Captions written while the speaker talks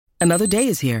Another day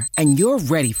is here, and you're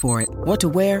ready for it. What to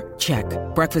wear? Check.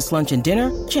 Breakfast, lunch, and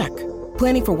dinner? Check.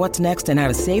 Planning for what's next and how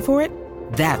to save for it?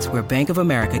 That's where Bank of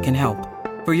America can help.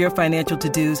 For your financial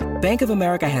to-dos, Bank of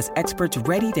America has experts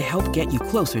ready to help get you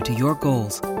closer to your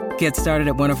goals. Get started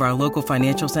at one of our local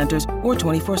financial centers or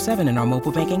 24/7 in our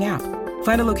mobile banking app.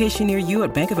 Find a location near you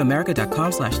at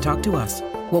bankofamerica.com/talktous.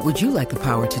 What would you like the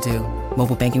power to do?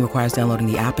 Mobile banking requires downloading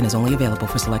the app and is only available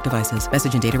for select devices.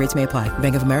 Message and data rates may apply.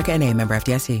 Bank of America N.A., member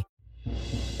FDIC.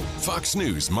 Fox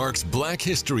News marks Black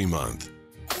History Month.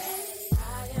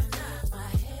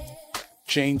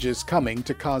 Changes coming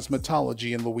to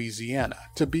cosmetology in Louisiana.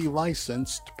 To be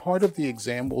licensed, part of the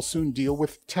exam will soon deal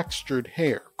with textured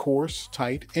hair, coarse,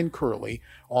 tight, and curly,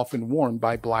 often worn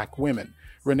by Black women.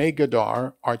 Renee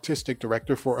Gadar, artistic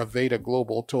director for Aveda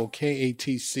Global, told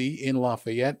KATC in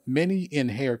Lafayette many in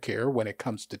hair care when it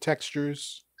comes to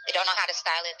textures. They don't know how to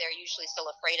style it. They're usually still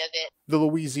afraid of it. The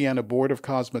Louisiana Board of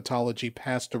Cosmetology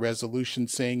passed a resolution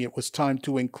saying it was time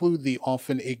to include the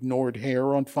often ignored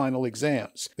hair on final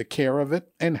exams, the care of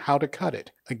it, and how to cut it.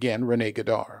 Again, Renee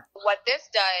Gadar. What this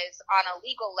does on a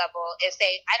legal level is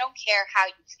say, I don't care how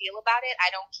you feel about it. I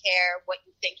don't care what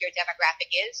you think your demographic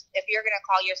is. If you're going to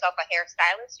call yourself a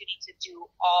hairstylist, you need to do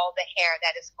all the hair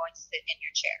that is going to sit in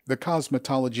your chair. The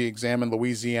cosmetology exam in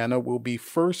Louisiana will be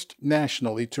first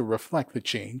nationally to reflect the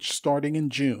change starting in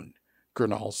June.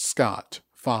 Gernal Scott,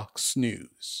 Fox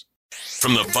News.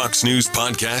 From the Fox News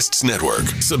Podcasts Network,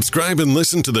 subscribe and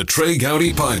listen to the Trey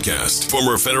Gowdy Podcast.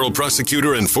 Former federal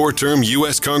prosecutor and four-term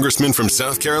U.S. Congressman from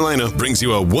South Carolina brings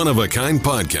you a one-of-a-kind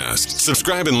podcast.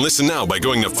 Subscribe and listen now by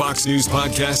going to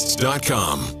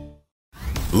foxnewspodcasts.com.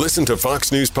 Listen to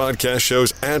Fox News Podcast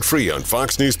shows ad-free on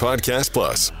Fox News Podcast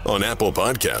Plus, on Apple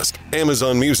Podcast,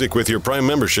 Amazon Music with your Prime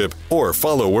membership, or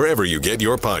follow wherever you get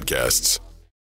your podcasts.